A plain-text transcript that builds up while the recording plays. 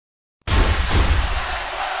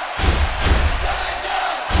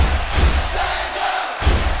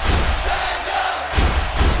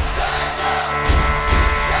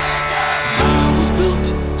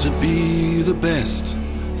best,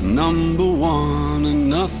 number one and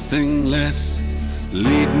nothing less.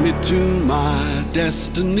 Lead me to my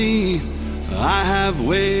destiny. I have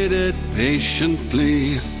waited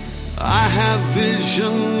patiently. I have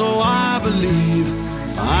vision, oh I believe.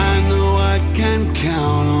 I know I can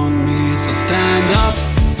count on me. So stand up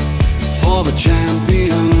for the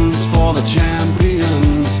champions, for the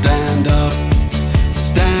champions. Stand up,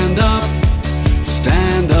 stand up,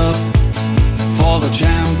 stand up for the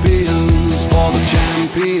champions, for the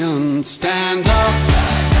champions. Stand up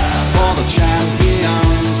for the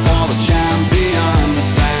champions, for the champions.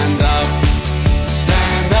 Stand up,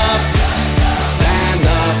 stand up, stand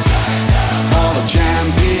up for the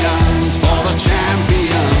champions, for the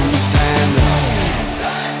champions. Stand up.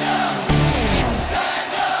 Stand up,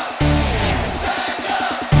 stand up, stand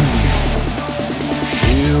up.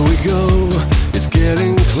 Here we go, it's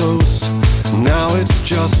getting close. Now it's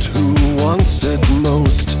just who wants it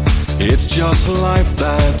most. It's just life,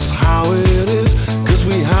 that's how it is. 'Cause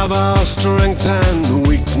we have our strengths and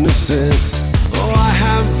weaknesses. Oh, I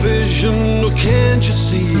have vision, oh, can't you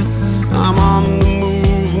see? I'm on the move.